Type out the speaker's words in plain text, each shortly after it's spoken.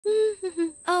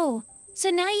Oh, so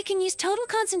now you can use total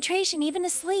concentration even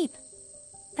asleep.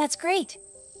 That's great.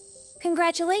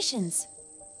 Congratulations.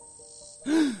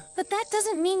 But that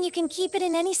doesn't mean you can keep it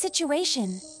in any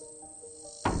situation.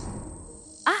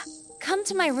 Ah, come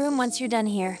to my room once you're done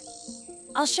here.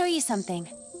 I'll show you something.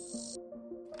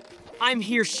 I'm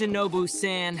here,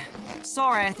 Shinobu-san.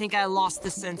 Sorry, I think I lost the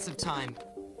sense of time.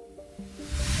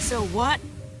 So what?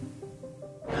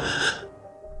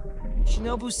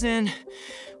 Shinobu-san,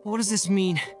 what does this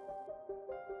mean?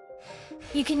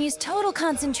 You can use total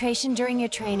concentration during your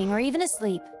training or even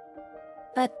asleep.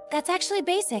 But that's actually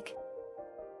basic.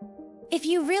 If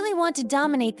you really want to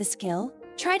dominate the skill,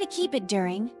 try to keep it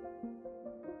during.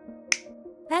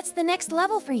 That's the next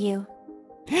level for you.